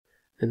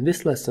In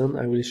this lesson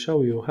I will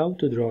show you how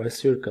to draw a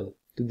circle.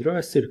 To draw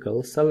a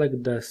circle,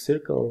 select the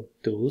Circle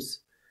tools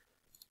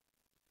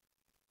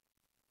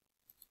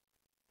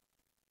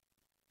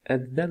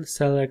and then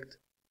select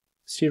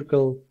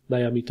Circle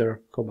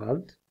Diameter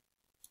command.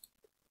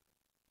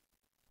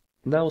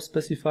 Now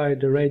specify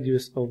the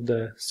radius of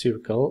the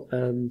circle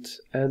and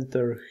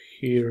enter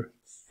here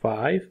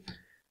 5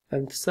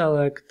 and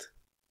select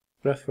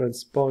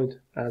reference point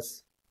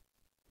as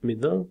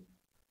middle.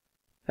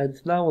 And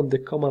now on the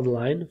command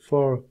line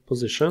for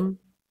position,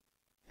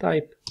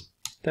 type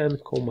 10,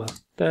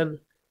 10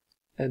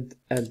 and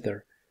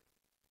enter.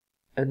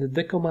 And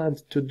the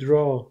command to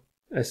draw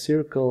a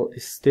circle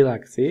is still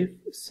active,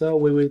 so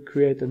we will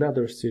create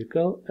another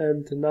circle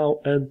and now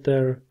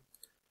enter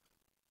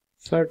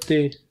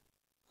 30,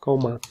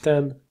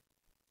 10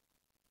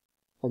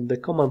 on the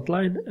command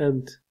line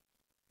and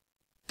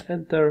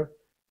enter,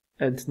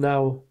 and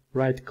now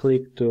right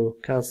click to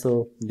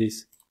cancel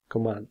this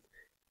command.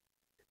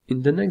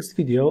 In the next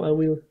video I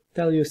will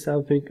tell you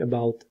something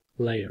about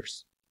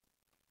layers.